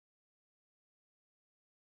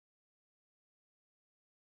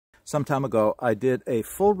Some time ago, I did a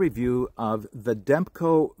full review of the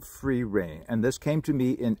Demko FreeReign, and this came to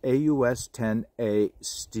me in AUS10A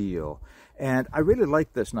steel. And I really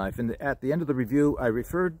like this knife, and at the end of the review, I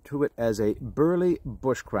referred to it as a burly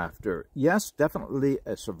bushcrafter. Yes, definitely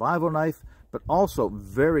a survival knife, but also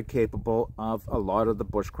very capable of a lot of the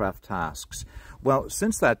bushcraft tasks. Well,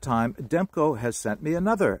 since that time, Demko has sent me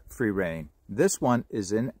another FreeReign. This one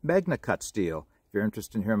is in Magnacut steel. If you're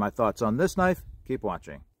interested in hearing my thoughts on this knife, keep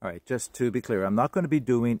watching. All right, just to be clear, I'm not going to be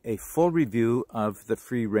doing a full review of the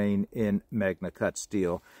FreeReign in Magnacut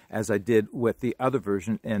steel as I did with the other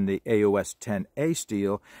version in the AUS10A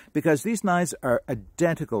steel, because these knives are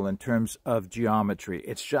identical in terms of geometry.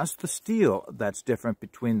 It's just the steel that's different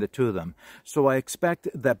between the two of them. So I expect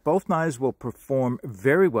that both knives will perform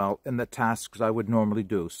very well in the tasks I would normally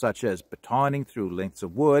do, such as batoning through lengths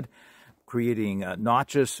of wood, creating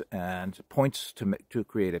notches and points to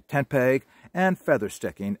create a tent peg, and feather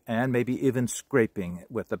sticking, and maybe even scraping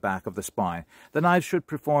with the back of the spine. The knives should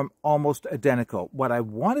perform almost identical. What I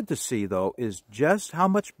wanted to see, though, is just how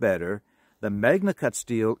much better the Magnacut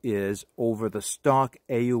steel is over the stock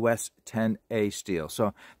AUS10A steel.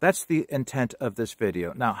 So that's the intent of this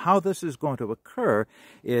video. Now, how this is going to occur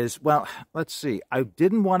is, well, let's see. I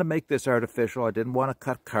didn't want to make this artificial. I didn't want to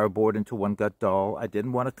cut cardboard until one got dull. I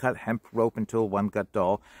didn't want to cut hemp rope until one got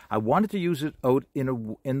dull. I wanted to use it out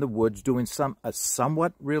in the woods, doing a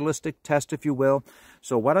somewhat realistic test, if you will.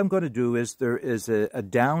 So what I'm going to do is, there is a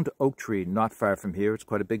downed oak tree not far from here. It's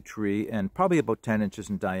quite a big tree and probably about 10 inches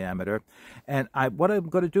in diameter. And what I'm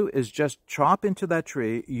going to do is just chop into that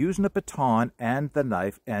tree using a baton and the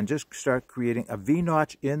knife and just start creating a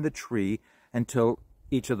V-notch in the tree until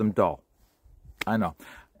each of them dull. I know.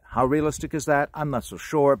 How realistic is that? I'm not so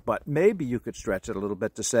sure, but maybe you could stretch it a little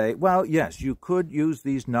bit to say, well, yes, you could use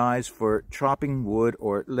these knives for chopping wood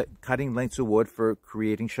or cutting lengths of wood for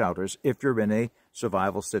creating shelters if you're in a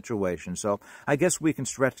survival situation. So I guess we can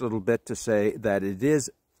stretch a little bit to say that it is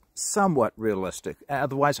somewhat realistic.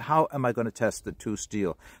 Otherwise, how am I going to test the two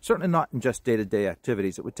steel? Certainly not in just day-to-day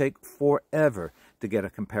activities. It would take forever to get a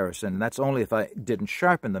comparison. And that's only if I didn't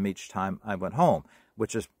sharpen them each time I went home,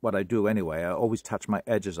 which is what I do anyway. I always touch my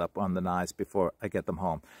edges up on the knives before I get them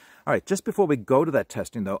home. All right, just before we go to that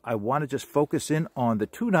testing, though, I want to just focus in on the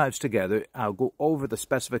two knives together. I'll go over the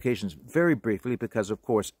specifications very briefly because, of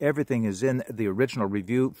course, everything is in the original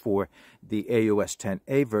review for the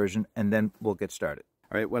AUS10A version, and then we'll get started.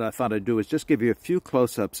 All right, what I thought I'd do is just give you a few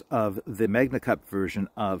close-ups of the Magnacut version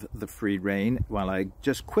of the FreeReign while I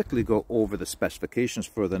just quickly go over the specifications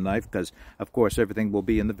for the knife, because, of course, everything will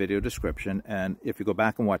be in the video description. And if you go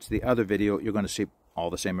back and watch the other video, you're going to see all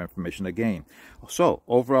the same information again. So,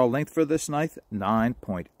 overall length for this knife,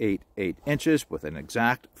 9.88 inches with an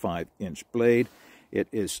exact 5-inch blade. It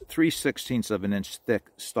is 3/16 of an inch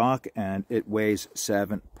thick stock, and it weighs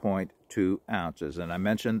 7.2 ounces. And I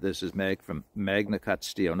mentioned this is made from Magnacut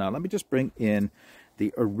steel. Now, let me just bring in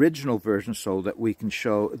the original version so that we can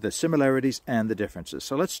show the similarities and the differences.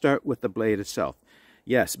 So let's start with the blade itself.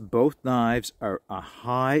 Yes, both knives are a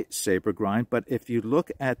high saber grind, but if you look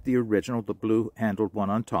at the original, the blue-handled one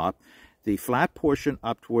on top, the flat portion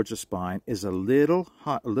up towards the spine is a little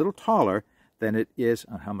taller than it is,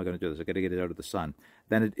 how am I going to do this? I've got to get it out of the sun,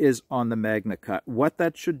 than it is on the Magnacut. What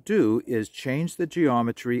that should do is change the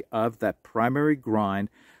geometry of that primary grind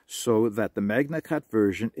so that the Magnacut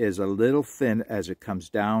version is a little thin as it comes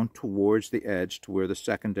down towards the edge to where the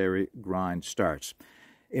secondary grind starts.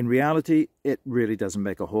 In reality, it really doesn't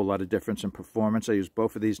make a whole lot of difference in performance. I use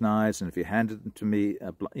both of these knives, and if you handed them to me,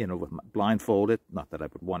 with blindfolded, not that I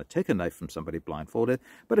would want to take a knife from somebody blindfolded,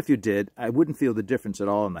 but if you did, I wouldn't feel the difference at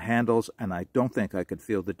all in the handles, and I don't think I could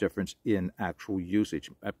feel the difference in actual usage,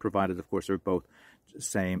 provided, of course, they're both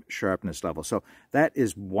same sharpness level. So that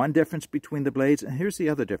is one difference between the blades, and here's the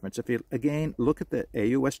other difference. If you, again, look at the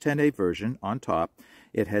AUS10A version on top,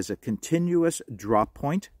 it has a continuous drop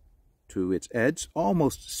point to its edge,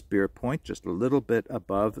 almost spear point, just a little bit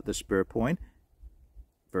above the spear point.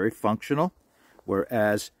 Very functional.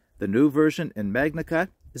 Whereas the new version in Magnacut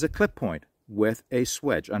is a clip point with a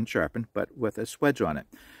swedge, unsharpened, but with a swedge on it.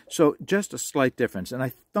 So just a slight difference. And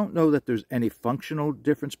I don't know that there's any functional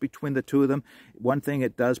difference between the two of them. One thing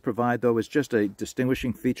it does provide, though, is just a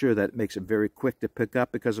distinguishing feature that makes it very quick to pick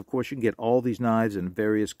up, because, of course, you can get all these knives in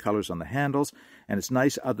various colors on the handles. And it's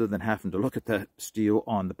nice, other than having to look at the steel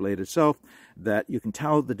on the blade itself, that you can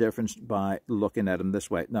tell the difference by looking at them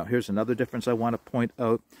this way. Now, here's another difference I want to point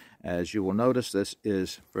out. As you will notice, this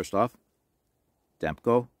is, first off,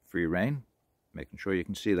 Demko FreeReign. Making sure you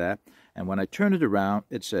can see that. And when I turn it around,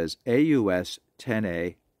 it says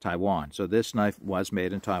AUS10A Taiwan. So this knife was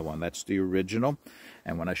made in Taiwan. That's the original.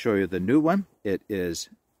 And when I show you the new one, it is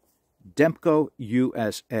Demko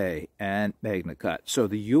USA and Magnacut. So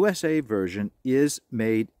the USA version is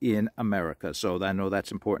made in America. So I know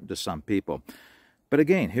that's important to some people. But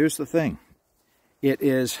again, here's the thing. It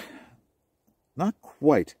is not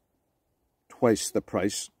quite twice the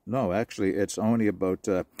price. No, actually, it's only about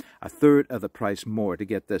a third of the price more to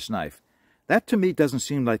get this knife. That to me doesn't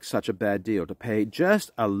seem like such a bad deal, to pay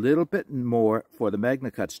just a little bit more for the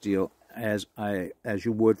Magnacut steel as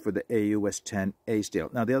you would for the AUS10A steel.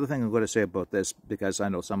 Now, the other thing I'm going to say about this, because I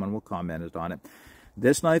know someone will comment on it,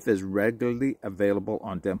 this knife is regularly available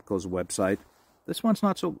on Demko's website. This one's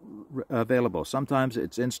not so available. Sometimes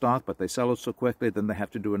it's in stock, but they sell it so quickly, then they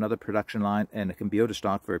have to do another production line, and it can be out of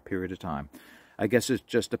stock for a period of time. I guess it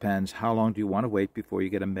just depends. How long do you want to wait before you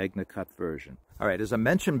get a Magnacut version? All right, as I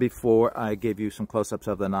mentioned before, I gave you some close-ups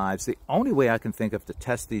of the knives. The only way I can think of to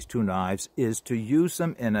test these two knives is to use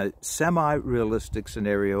them in a semi-realistic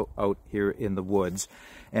scenario out here in the woods.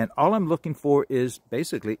 And all I'm looking for is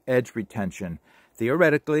basically edge retention.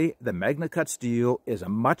 Theoretically, the Magnacut steel is a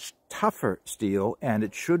much tougher steel, and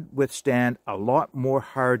it should withstand a lot more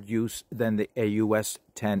hard use than the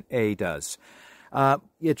AUS10A does.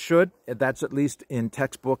 It should, that's at least in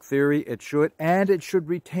textbook theory, it should, and it should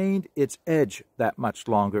retain its edge that much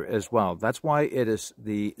longer as well. That's why it is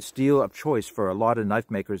the steel of choice for a lot of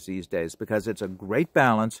knife makers these days, because it's a great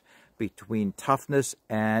balance between toughness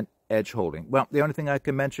and edge holding. Well, the only thing I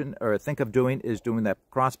can mention or think of doing is doing that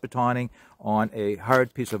cross batoning on a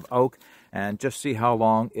hard piece of oak and just see how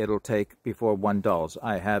long it'll take before one dulls.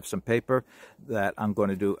 I have some paper that I'm going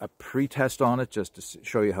to do a pre-test on it just to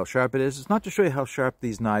show you how sharp it is. It's not to show you how sharp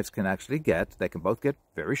these knives can actually get. They can both get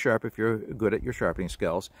very sharp if you're good at your sharpening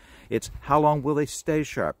skills. It's how long will they stay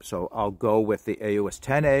sharp. So I'll go with the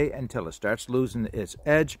AUS10A until it starts losing its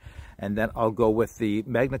edge, and then I'll go with the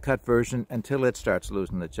Magnacut version until it starts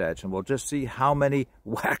losing its edge. And we'll just see how many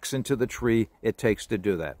whacks into the tree it takes to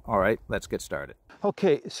do that. All right, let's get started.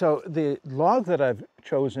 Okay, so the log that I've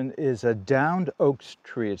chosen is a downed oak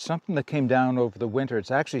tree. It's something that came down over the winter.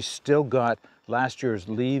 It's actually still got last year's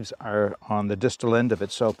leaves are on the distal end of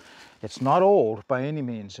it, so it's not old by any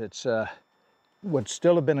means. It's would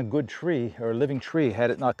still have been a good tree or a living tree had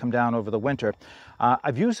it not come down over the winter.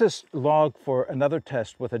 I've used this log for another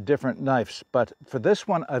test with a different knife, but for this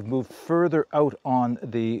one I've moved further out on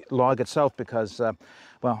the log itself because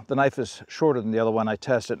well, the knife is shorter than the other one I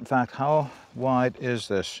tested. In fact, how wide is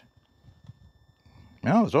this?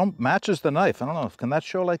 No, it matches the knife. I don't know, can that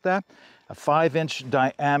show like that? A 5-inch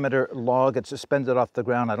diameter log. It's suspended off the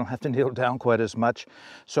ground. I don't have to kneel down quite as much.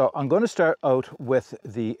 So I'm going to start out with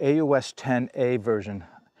the AUS10A version.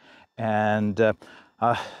 And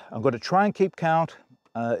I'm going to try and keep count.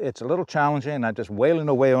 It's a little challenging. I'm just wailing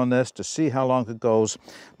away on this to see how long it goes.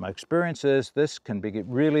 My experience is this can be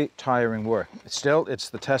really tiring work. Still, it's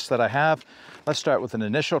the test that I have. Let's start with an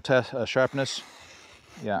initial test, sharpness.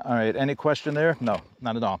 Yeah, all right, any question there? No,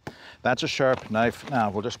 not at all. That's a sharp knife.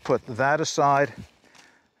 Now, we'll just put that aside.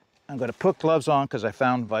 I'm going to put gloves on because I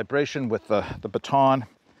found vibration with the baton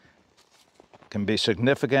can be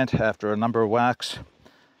significant after a number of whacks.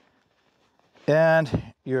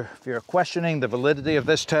 And if you're questioning the validity of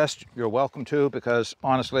this test, you're welcome to, because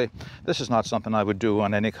honestly, this is not something I would do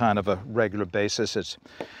on any kind of a regular basis. It's,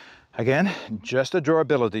 again, just a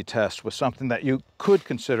durability test with something that you could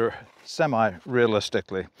consider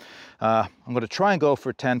semi-realistically. I'm going to try and go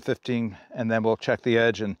for 10, 15, and then we'll check the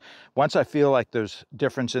edge. And once I feel like there's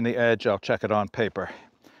difference in the edge, I'll check it on paper.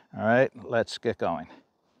 All right, let's get going.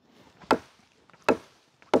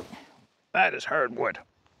 That is hardwood.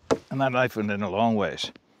 And that knife went in a long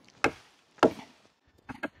ways.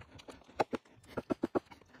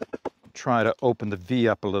 Try to open the V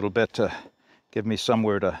up a little bit to give me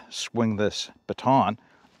somewhere to swing this baton.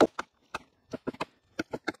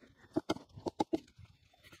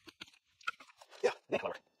 Yeah, that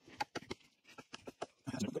works.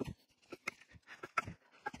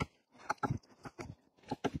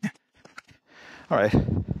 All right,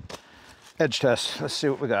 edge test. Let's see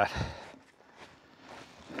what we got.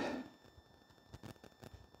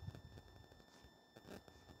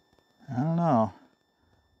 I don't know.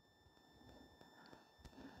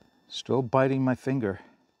 Still biting my finger.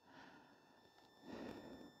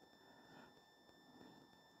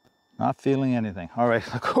 Not feeling anything. All right,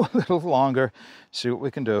 let's go a little longer, see what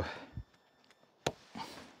we can do.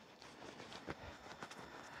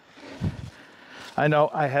 I know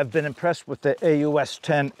I have been impressed with the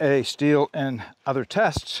AUS10A steel in other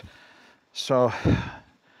tests, so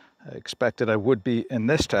I expected I would be in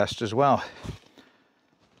this test as well.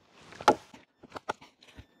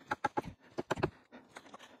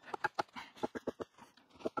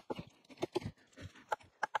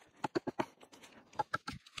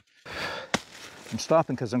 I'm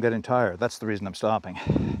stopping because I'm getting tired. That's the reason I'm stopping.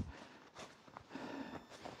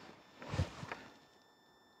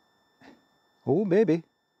 Oh, maybe.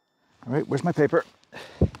 All right, where's my paper?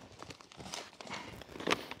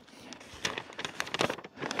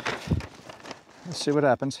 Let's see what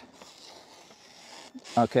happens.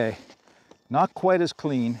 Okay, not quite as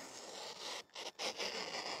clean,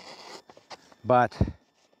 but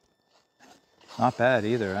not bad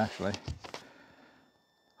either, actually.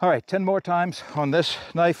 All right, 10 more times on this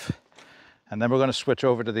knife, and then we're going to switch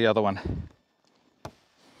over to the other one.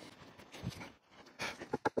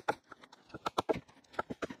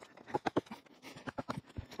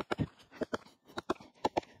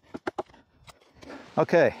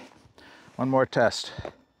 Okay, one more test.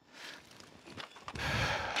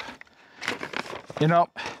 You know,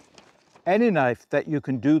 any knife that you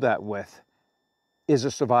can do that with is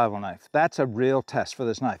a survival knife. That's a real test for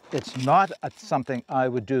this knife. It's not something I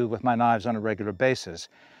would do with my knives on a regular basis.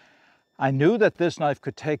 I knew that this knife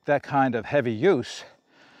could take that kind of heavy use,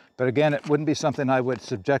 but again, it wouldn't be something I would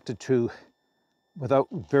subject it to without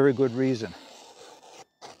very good reason.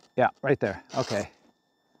 Yeah, right there. Okay.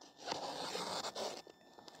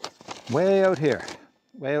 Way out here,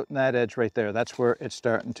 way out in that edge right there. That's where it's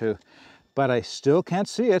starting to, but I still can't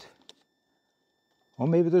see it. Well,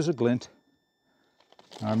 maybe there's a glint,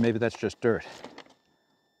 or maybe that's just dirt.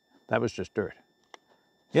 That was just dirt.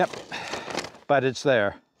 Yep, but it's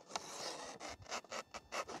there.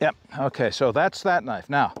 Yep, okay, so that's that knife.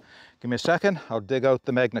 Now, give me a second, I'll dig out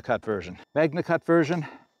the Magnacut version. Magnacut version,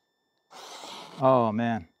 oh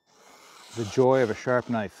man, the joy of a sharp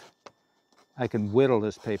knife. I can whittle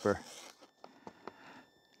this paper.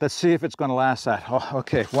 Let's see if it's going to last that. Oh,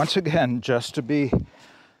 okay, once again, just to be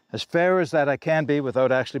as fair as that I can be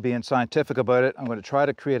without actually being scientific about it, I'm going to try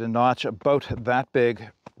to create a notch about that big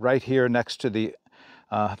right here next to the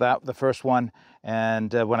first one.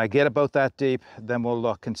 And when I get about that deep, then we'll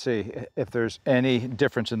look and see if there's any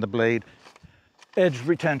difference in the blade edge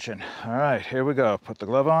retention. All right, here we go. Put the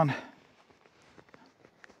glove on.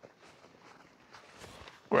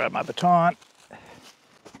 Grab my baton.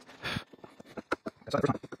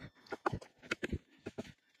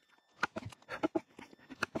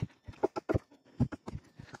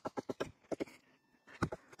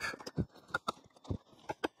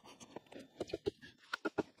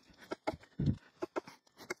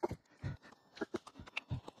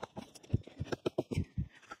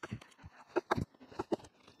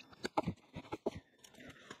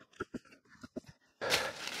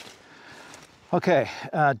 Okay,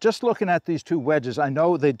 just looking at these two wedges, I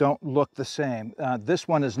know they don't look the same. This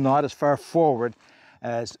one is not as far forward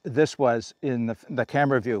as this was in the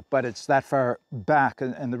camera view, but it's that far back.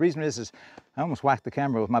 And the reason is I almost whacked the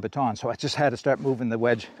camera with my baton, so I just had to start moving the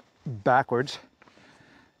wedge backwards.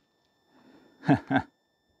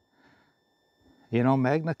 You know,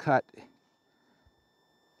 Magnacut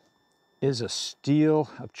is a steel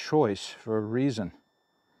of choice for a reason.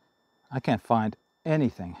 I can't find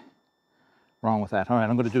anything wrong with that. All right,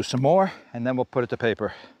 I'm going to do some more and then we'll put it to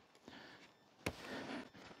paper.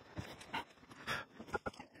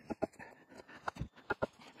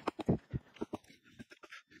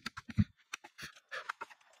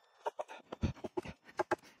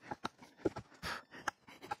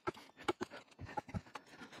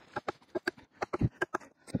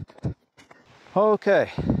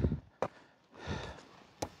 Okay.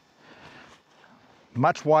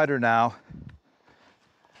 Much wider now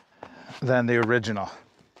than the original.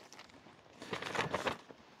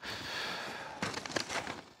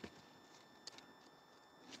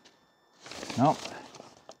 No,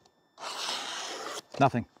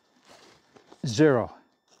 nothing, zero.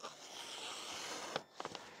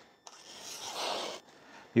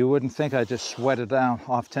 You wouldn't think I just sweated down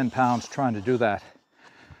off 10 pounds trying to do that.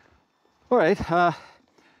 All right,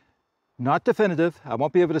 not definitive. I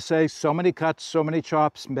won't be able to say so many cuts, so many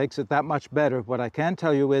chops makes it that much better. What I can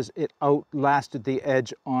tell you is it outlasted the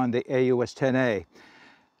edge on the AUS10A.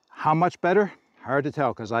 How much better? Hard to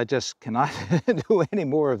tell because I just cannot do any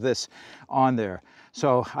more of this on there.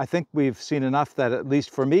 So I think we've seen enough that at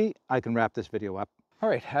least for me, I can wrap this video up. All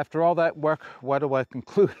right, after all that work, what do I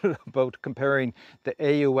conclude about comparing the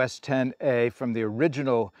AUS10A from the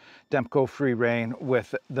original Demko FreeReign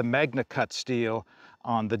with the Magnacut steel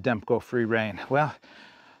on the Demko FreeReign? Well,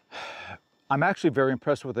 I'm actually very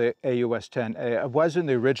impressed with the AUS10A. I was in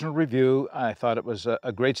the original review. I thought it was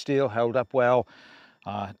a great steel, held up well,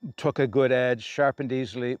 took a good edge, sharpened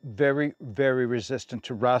easily, very, very resistant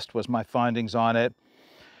to rust was my findings on it.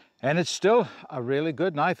 And it's still a really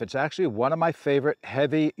good knife. It's actually one of my favorite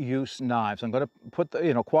heavy use knives. I'm going to put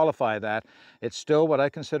qualify that. It's still what I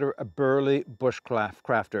consider a burly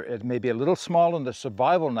bushcrafter. It may be a little small in the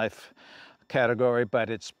survival knife category, but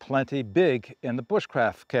it's plenty big in the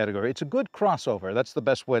bushcraft category. It's a good crossover. That's the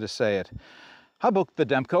best way to say it. How about the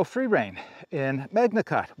Demko FreeReign in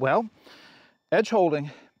Magnacut? Well, edge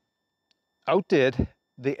holding outdid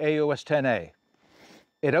the AUS10A.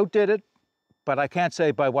 It outdid it, but I can't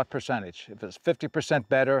say by what percentage. If it's 50%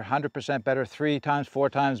 better, 100% better, 3 times, 4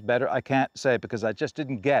 times better, I can't say, because I just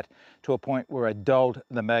didn't get to a point where I dulled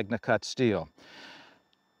the Magnacut steel.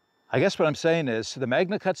 I guess what I'm saying is the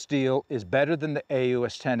Magnacut steel is better than the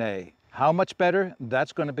AUS10A. How much better?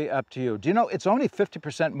 That's going to be up to you. Do you know, it's only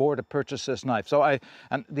 50% more to purchase this knife. So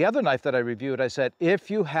and the other knife that I reviewed, I said,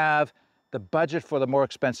 if you have the budget for the more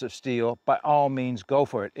expensive steel, by all means, go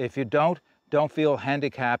for it. If you don't feel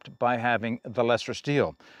handicapped by having the lesser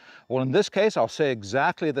steel. Well, in this case, I'll say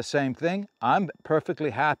exactly the same thing. I'm perfectly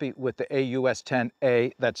happy with the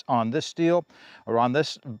AUS10A that's on this steel, or on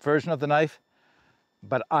this version of the knife,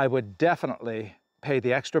 but I would definitely pay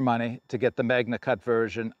the extra money to get the Magnacut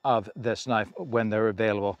version of this knife when they're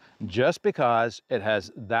available, just because it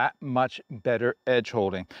has that much better edge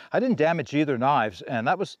holding. I didn't damage either knives, and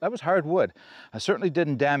that was hard wood. I certainly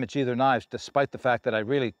didn't damage either knives, despite the fact that I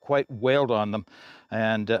really quite wailed on them.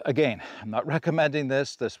 And again, I'm not recommending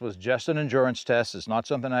this. This was just an endurance test. It's not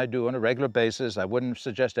something I do on a regular basis. I wouldn't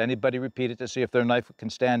suggest anybody repeat it to see if their knife can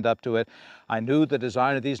stand up to it. I knew the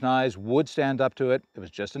design of these knives would stand up to it. It was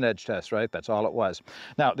just an edge test, right? That's all it was.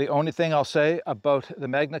 Now, the only thing I'll say about the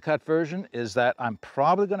Magnacut version is that I'm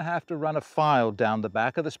probably going to have to run a file down the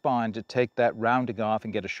back of the spine to take that rounding off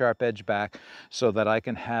and get a sharp edge back, so that I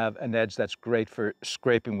can have an edge that's great for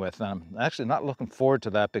scraping with. And I'm actually not looking forward to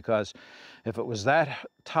that, because if it was that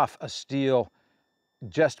tough a steel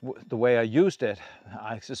just the way I used it,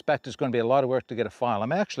 I suspect it's going to be a lot of work to get a file. I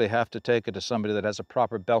may actually have to take it to somebody that has a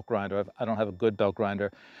proper belt grinder. I don't have a good belt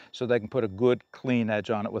grinder, so they can put a good clean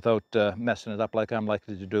edge on it without messing it up like I'm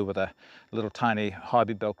likely to do with a little tiny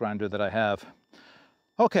hobby belt grinder that I have.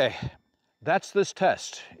 Okay, that's this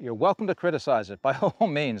test. You're welcome to criticize it by all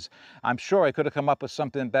means. I'm sure I could have come up with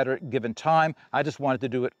something better given time. I just wanted to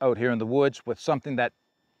do it out here in the woods with something that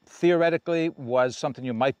theoretically was something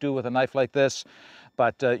you might do with a knife like this,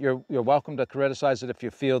 but you're welcome to criticize it if you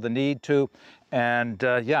feel the need to. And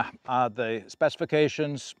the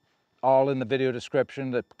specifications all in the video description,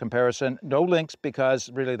 the comparison. No links, because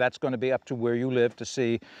really that's going to be up to where you live to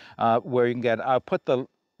see where you can get it. I'll put the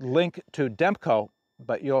link to Demko,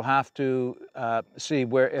 but you'll have to see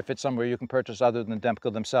if it's somewhere you can purchase other than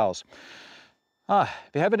Demko themselves.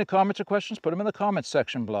 If you have any comments or questions, put them in the comments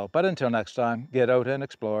section below. But until next time, get out and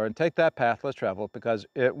explore and take that path less traveled, because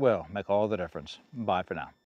it will make all the difference. Bye for now.